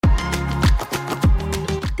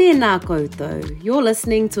Tēnā koutou. You're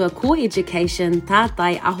listening to a Core Education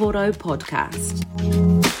Tātai Ahorau podcast.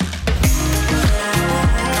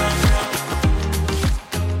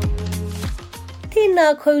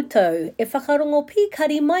 Tēnā koutou, e whakarongo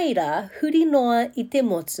pīkari mai rā, huri noa I te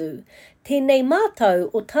motu. Tēnei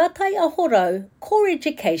mātou o tātai ahorau, Core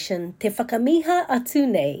Education, te whakamiha atu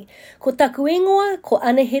nei. Ko taku ingoa, ko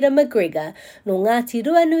Anahera McGregor, no Ngāti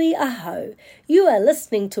Ruanui Ahau. You are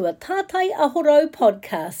listening to a Tātai Ahorau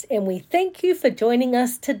podcast, and we thank you for joining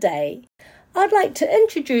us today. I'd like to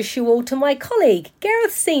introduce you all to my colleague,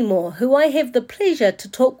 Gareth Seymour, who I have the pleasure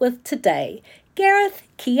to talk with today. Gareth,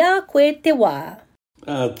 kia koe te wā.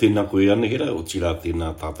 Tēnā koe Anahera, o tira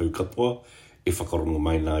tēnā tātou katoa, e whakarongo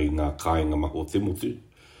mai nā I ngā kāinga maho te motu.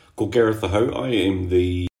 Ko Gareth ahau, I am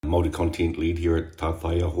the Māori content lead here at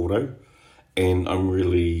Tātai Ahorau, and I'm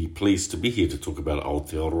really pleased to be here to talk about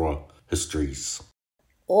Aotearoa histories.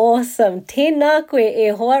 Awesome. Tēnā koe e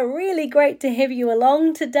hoa. Really great to have you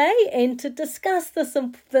along today and to discuss this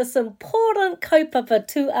important kaupapa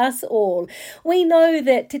to us all. We know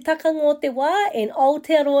that Te Takango Te Wā and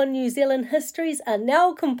Aotearoa New Zealand histories are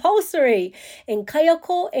now compulsory, and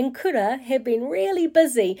Kaiako and Kura have been really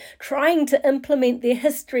busy trying to implement their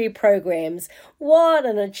history programs. What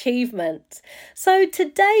an achievement. So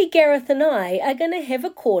today Gareth and I are going to have a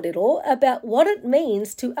kōrero about what it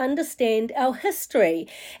means to understand our history.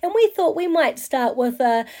 And we thought we might start with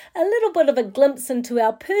a little bit of a glimpse into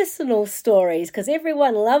our personal stories, because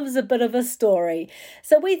everyone loves a bit of a story.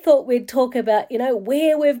 So we thought we'd talk about,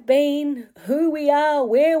 where we've been, who we are,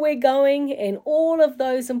 where we're going, and all of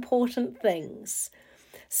those important things.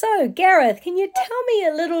 So, Gareth, can you tell me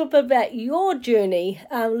a little bit about your journey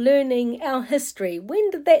learning our history?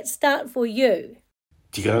 When did that start for you?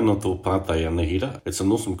 Tika anō tō pātai Anahera. It's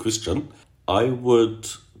an awesome question. I would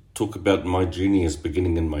talk about my journey as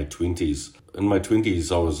beginning in my 20s. In my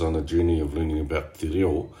 20s, I was on a journey of learning about te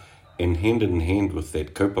reo, and hand in hand with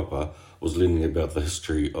that kaupapa was learning about the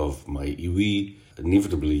history of my iwi.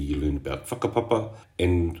 Inevitably, you learn about whakapapa,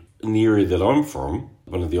 and in the area that I'm from,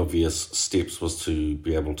 one of the obvious steps was to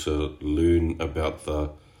be able to learn about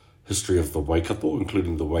the history of the Waikato,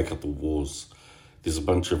 including the Waikato Wars. There's a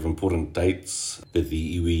bunch of important dates that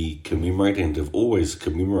the iwi commemorate and have always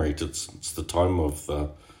commemorated since the time of the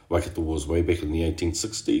Waikato Wars way back in the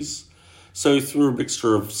 1860s. So through a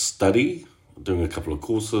mixture of study, doing a couple of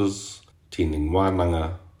courses, attending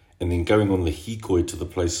wānanga, and then going on the hikoi to the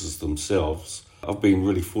places themselves, I've been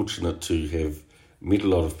really fortunate to have met a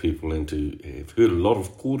lot of people and to have heard a lot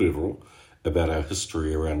of kōrero about our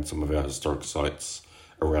history around some of our historic sites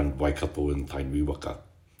around Waikato and Tainui-waka.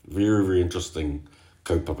 Very, very interesting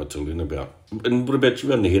kaupapa to learn about. And what about you,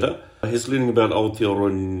 Anahera? Has learning about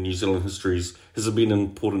Aotearoa New Zealand histories, has it been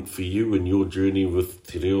important for you in your journey with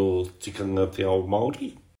te reo tikanga te ao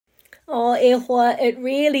Māori? Oh, e hoa, it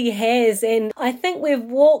really has, and I think we've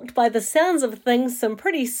walked, by the sounds of things, some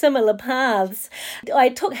pretty similar paths. I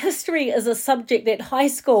took history as a subject at high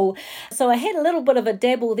school, so I had a little bit of a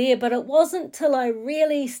dabble there, but it wasn't till I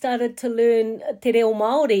really started to learn te reo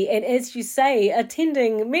Māori, and as you say,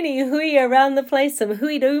 attending many hui around the place, some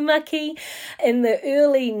hui raumaki in the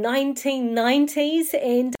early 1990s,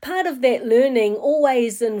 and part of that learning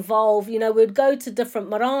always involved, we'd go to different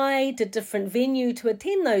marae, to different venue to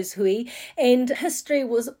attend those hui, and history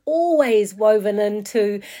was always woven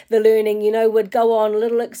into the learning. We'd go on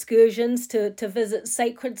little excursions to visit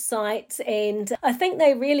sacred sites, and I think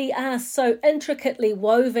they really are so intricately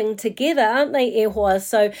woven together, aren't they, e hoa?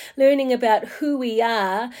 So learning about who we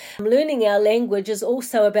are, learning our language is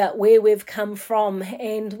also about where we've come from,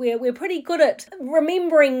 and we're pretty good at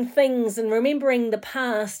remembering things, and remembering the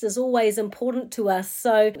past is always important to us.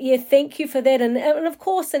 So yeah, thank you for that. And of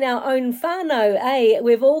course in our own whānau,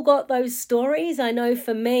 we've all got those stories. I know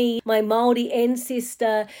for me, my Māori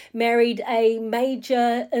ancestor married a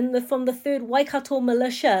major from the 3rd Waikato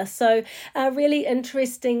militia. So really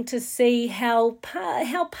interesting to see how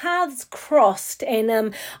paths crossed,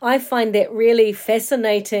 and I find that really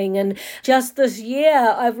fascinating. And just this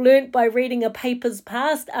year, I've learnt by reading a Papers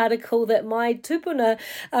Past article that my tupuna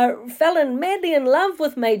fell madly in love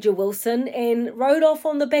with Major Wilson and rode off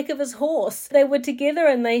on the back of his horse. They were together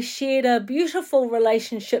and they shared a beautiful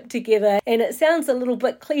relationship together, and it sounds a little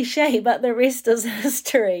bit cliche, but the rest is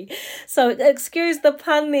history. So excuse the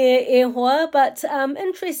pun there, e hoa, but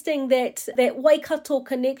interesting that Waikato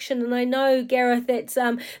connection, and I know, Gareth,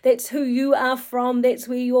 that's who you are from, that's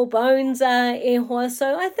where your bones are, e hoa.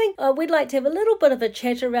 So I think we'd like to have a little bit of a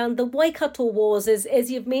chat around the Waikato Wars,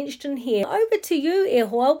 as you've mentioned here. Over to you, e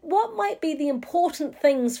hoa. What might be the important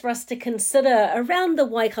things for us to consider around the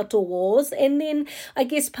Waikato Wars? And then I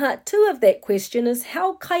guess part two of that question is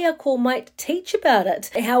how kaiako might teach about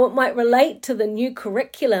it, how it might relate to the new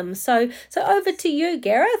curriculum. So over to you,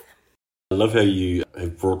 Gareth. I love how you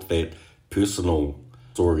have brought that personal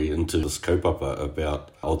story into this kaupapa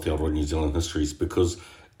about Aotearoa New Zealand histories, because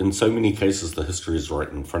in so many cases the history is right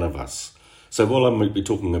in front of us. So while I might be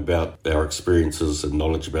talking about our experiences and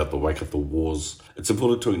knowledge about the Waikato Wars, it's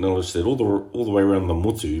important to acknowledge that all the way around the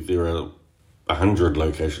motu there are 100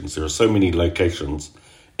 locations. There are so many locations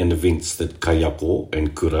and events that kaiako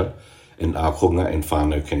and kura and ākonga and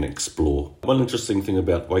whānau can explore. One interesting thing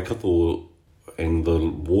about Waikato and the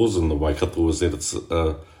wars in the Waikato is that it's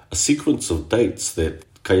a sequence of dates that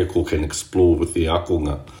kaiako can explore with the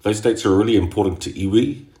ākonga. Those dates are really important to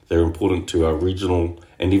iwi. They're important to our regional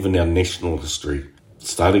and even our national history.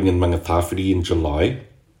 Starting in Mangatawhiri in July,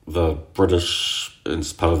 the British,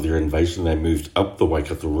 as part of their invasion, they moved up the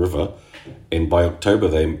Waikato River, and by October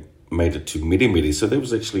they made it to Meremere. So that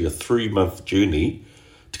was actually a 3-month journey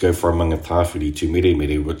to go from Mangatawhiri to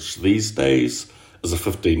Meremere, which these days is a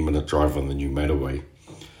 15-minute drive on the new motorway.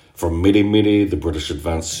 From Meremere, the British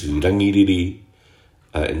advanced to Rangiriri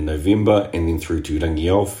in November, and then through to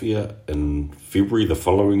Rangiaowhia in February the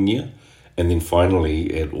following year, and then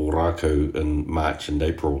finally at Ōrākau in March and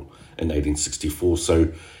April in 1864.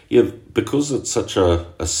 So, yeah, because it's such a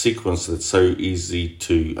sequence that's so easy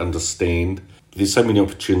to understand, there's so many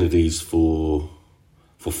opportunities for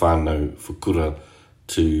whānau, for kura,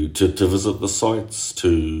 to visit the sites,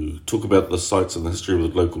 to talk about the sites and the history of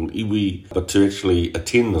the local iwi, but to actually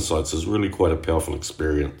attend the sites is really quite a powerful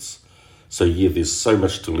experience. So yeah, there's so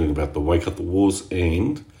much to learn about the Waikato Wars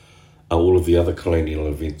and all of the other colonial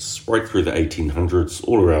events right through the 1800s,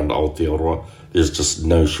 all around Aotearoa. There's just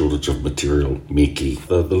no shortage of material, meki.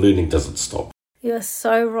 The learning doesn't stop. You're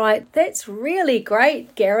so right. That's really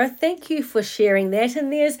great, Gareth. Thank you for sharing that.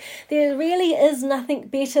 And there really is nothing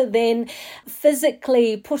better than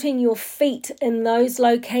physically putting your feet in those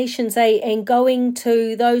locations, and going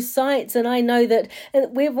to those sites. And I know that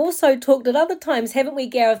we've also talked at other times, haven't we,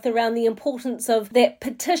 Gareth, around the importance of that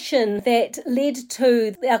petition that led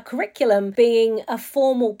to our curriculum being a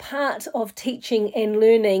formal part of teaching and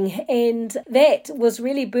learning. And that was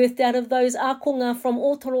really birthed out of those ākonga from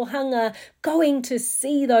Otorohanga going to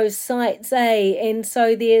see those sites, and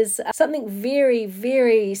so there's something very,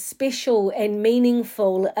 very special and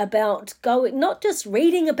meaningful about going, not just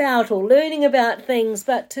reading about or learning about things,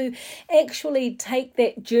 but to actually take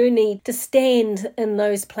that journey to stand in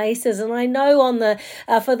those places. And I know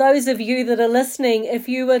for those of you that are listening, if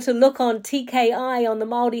you were to look on TKI on the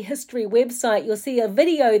Māori History website, you'll see a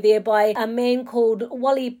video there by a man called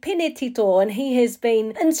Wali Penetito, and he has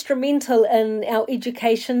been instrumental in our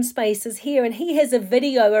education spaces here, and he has a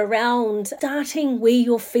video around starting where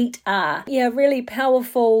your feet are. Yeah, really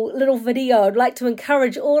powerful little video. I'd like to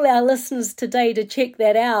encourage all our listeners today to check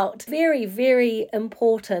that out. Very, very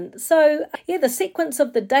important. So, yeah, the sequence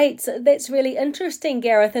of the dates, that's really interesting,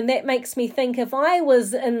 Gareth, and that makes me think if I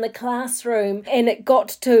was in the classroom and it got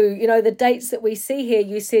to, the dates that we see here,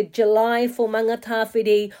 you said July for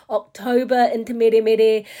Mangatawhiri, October into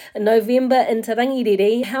Meremere, November into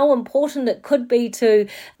Rangiriri, how important it could be to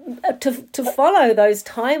follow those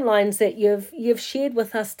timelines that you've shared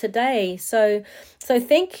with us today. So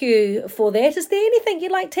thank you for that. Is there anything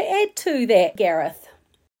you'd like to add to that, Gareth?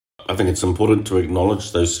 I think it's important to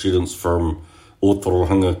acknowledge those students from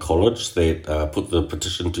Otorohanga College that put the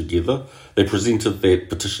petition together. They presented that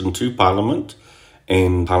petition to Parliament,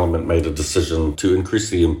 and Parliament made a decision to increase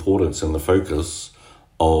the importance and the focus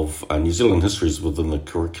of New Zealand histories within the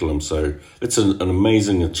curriculum. So it's an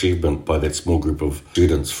amazing achievement by that small group of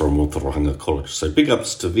students from Otorohanga College. So big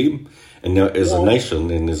ups to them. And now as a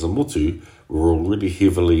nation and as a motu, we're already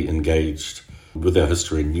heavily engaged with our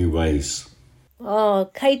history in new ways.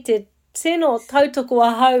 Oh, kei te Tēnō tautoko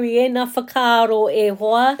ahau I ēnā whakaaro e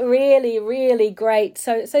hoa. Really, really great.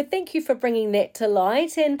 So thank you for bringing that to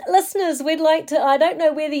light. And listeners, we'd like to, I don't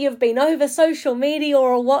know whether you've been over social media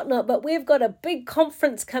or whatnot, but we've got a big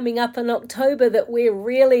conference coming up in October that we're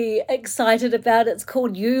really excited about. It's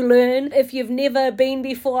called You Learn. If you've never been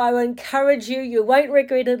before, I would encourage you. You won't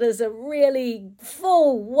regret it. It's a really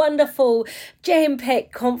full, wonderful,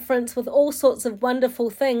 jam-packed conference with all sorts of wonderful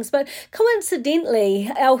things. But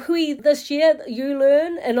coincidentally, our hui this year, You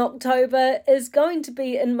Learn in October, is going to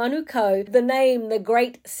be in Manukau, the name, the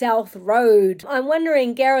Great South Road. I'm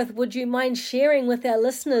wondering, Gareth, would you mind sharing with our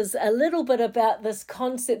listeners a little bit about this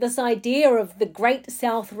concept, this idea of the Great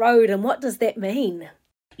South Road, and what does that mean?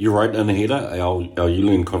 You're right, Anahera. Our You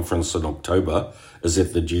Learn conference in October is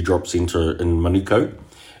at the Dewdrop Centre in Manukau,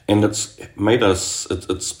 and it's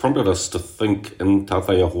prompted us to think in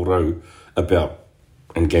Tātai Ahorau about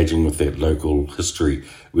engaging with that local history.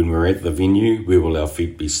 When we're at the venue, where will our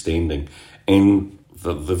feet be standing? And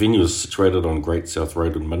the venue is situated on Great South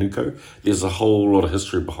Road in Manukau. There's a whole lot of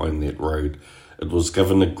history behind that road. It was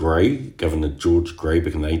Governor George Grey,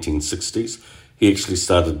 back in the 1860s. He actually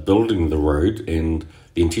started building the road, and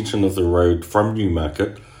the intention of the road from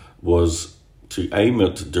Newmarket was to aim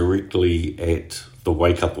it directly at the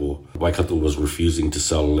Waikato. Waikato was refusing to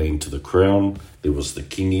sell land to the Crown. There was the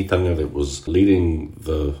kingitanga that was leading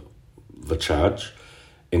the charge.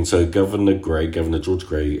 And so Governor George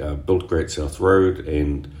Grey, built Great South Road,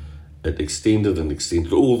 and it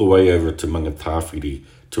extended all the way over to Mangatawhiri,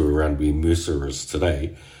 to around where Mercer is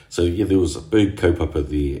today. So yeah, there was a big kaupapa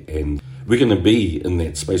there, and we're going to be in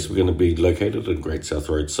that space. We're going to be located in Great South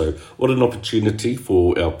Road. So what an opportunity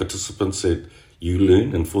for our participants at You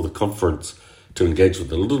Learn and for the conference to engage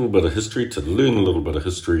with a little bit of history, to learn a little bit of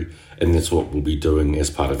history, and that's what we'll be doing as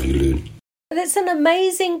part of You Learn. That's an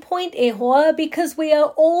amazing point, e hoa, because we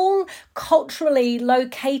are all culturally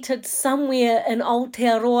located somewhere in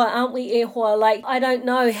Aotearoa, aren't we, e hoa? Like, I don't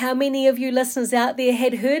know how many of you listeners out there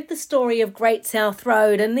had heard the story of Great South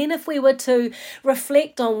Road, and then if we were to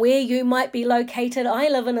reflect on where you might be located, I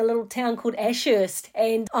live in a little town called Ashurst,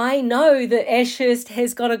 and I know that Ashurst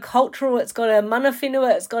has got a cultural, it's got a mana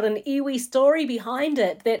whenua, it's got an iwi story behind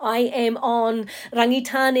it, that I am on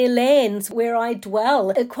rangitane lands where I dwell.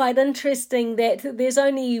 It's quite interesting that there's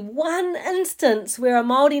only one instance where a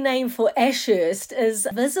Māori name for Ashurst is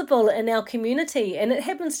visible in our community, and it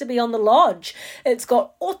happens to be on the lodge. It's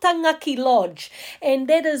got Otangaki Lodge, and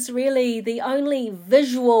that is really the only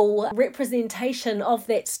visual representation of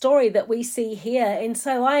that story that we see here. And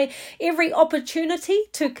so every opportunity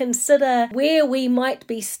to consider where we might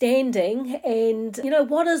be standing, and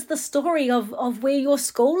what is the story of where your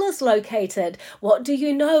school is located? What do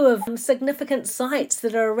you know of significant sites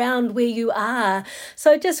that are around where you are?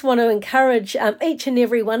 So I just want to encourage each and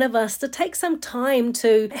every one of us to take some time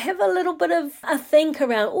to have a little bit of a think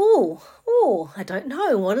around, I don't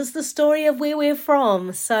know, what is the story of where we're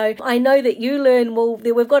from? So I know that You Learn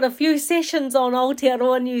we've got a few sessions on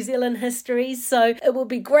Aotearoa New Zealand histories, so it will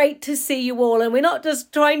be great to see you all. And we're not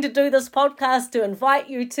just trying to do this podcast to invite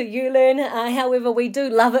you to You Learn, however, we do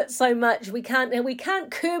love it so much. We can't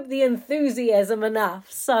curb the enthusiasm enough.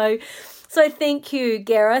 So thank you,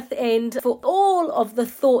 Gareth, and for all of the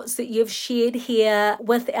thoughts that you've shared here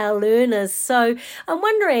with our learners. So I'm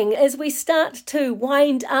wondering, as we start to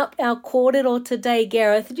wind up our kōrero today,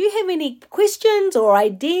 Gareth, do you have any questions or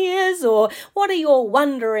ideas, or what are your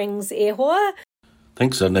wonderings, e hoa?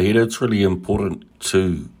 Thanks, Anahera. It's really important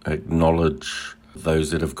to acknowledge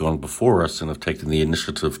those that have gone before us and have taken the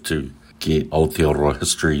initiative to get Aotearoa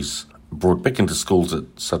histories brought back into schools at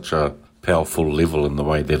such a powerful level in the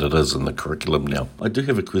way that it is in the curriculum now. I do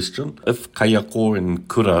have a question. If kaiako and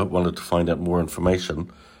kura wanted to find out more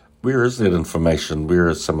information, where is that information? Where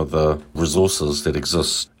are some of the resources that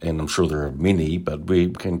exist? And I'm sure there are many, but where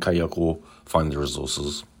can kaiako find the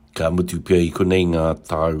resources? Ka mutu pia I konei ngā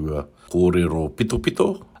tau kōrero pito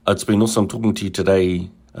pito. It's been awesome talking to you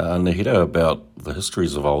today, Anahera, about the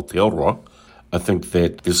histories of Aotearoa. I think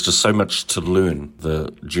that there's just so much to learn.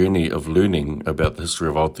 The journey of learning about the history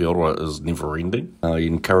of Aotearoa is never ending. I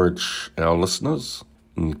encourage our listeners,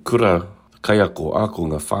 kura, kaiako, ako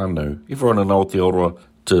ngā whānau, everyone in Aotearoa,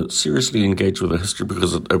 to seriously engage with the history,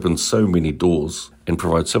 because it opens so many doors and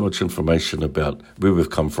provides so much information about where we've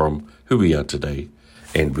come from, who we are today,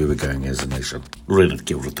 and where we're going as a nation. Rere,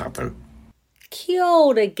 kia ora tātou. Kia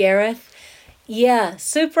ora, Gareth. Yeah,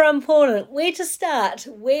 super important. Where to start?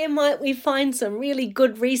 Where might we find some really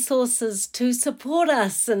good resources to support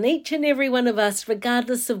us and each and every one of us,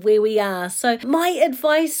 regardless of where we are? So my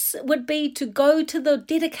advice would be to go to the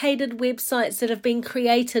dedicated websites that have been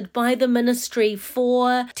created by the ministry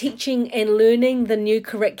for teaching and learning the new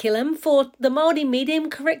curriculum. For the Māori medium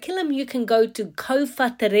curriculum, you can go to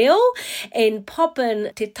kōrero and pop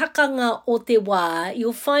in Te Takanga o Te Wā.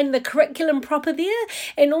 You'll find the curriculum proper there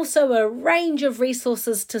and also a range of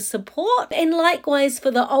resources to support. And likewise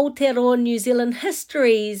for the Aotearoa New Zealand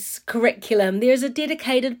histories curriculum, there's a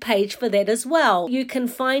dedicated page for that as well. You can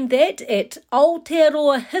find that at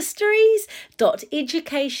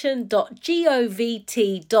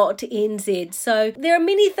aotearoahistories.education.govt.nz. So there are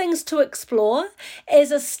many things to explore.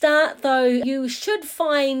 As a start though, you should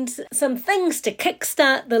find some things to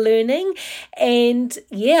kickstart the learning, and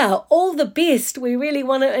all the best. We really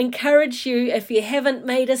want to encourage you, if you haven't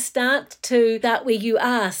made a start, to start where you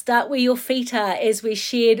are, start where your feet are, as we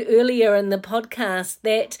shared earlier in the podcast,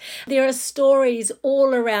 that there are stories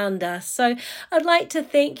all around us. So I'd like to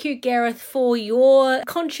thank you, Gareth, for your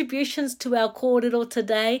contributions to our kōrero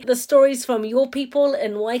today, the stories from your people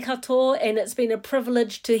in Waikato, and it's been a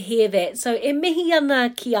privilege to hear that. So e mihi ana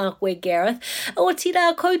ki a koe, Gareth. O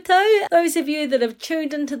tira koutou, those of you that have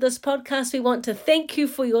tuned into this podcast, we want to thank you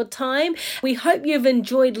for your time. We hope you've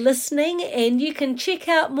enjoyed listening, and you can check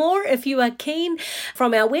out more if you are keen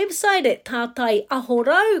from our website at Tātai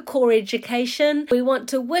Ahorau Core Education. We want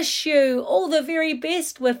to wish you all the very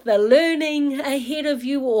best with the learning ahead of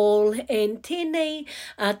you all, and tēnei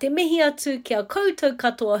te mihi atu kia koutou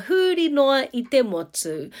katoa huri noa i te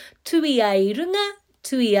motu. Tui ai runga,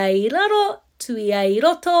 tui ai raro, tui ai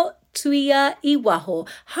roto, tui a i waho.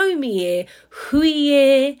 Haumi e, hui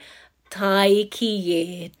e, tai ki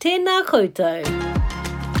e. Tēnā koutou.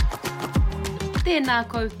 Tēnā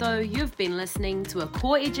koutou, you've been listening to a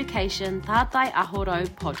Core Education Tātai Ahorau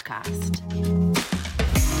podcast.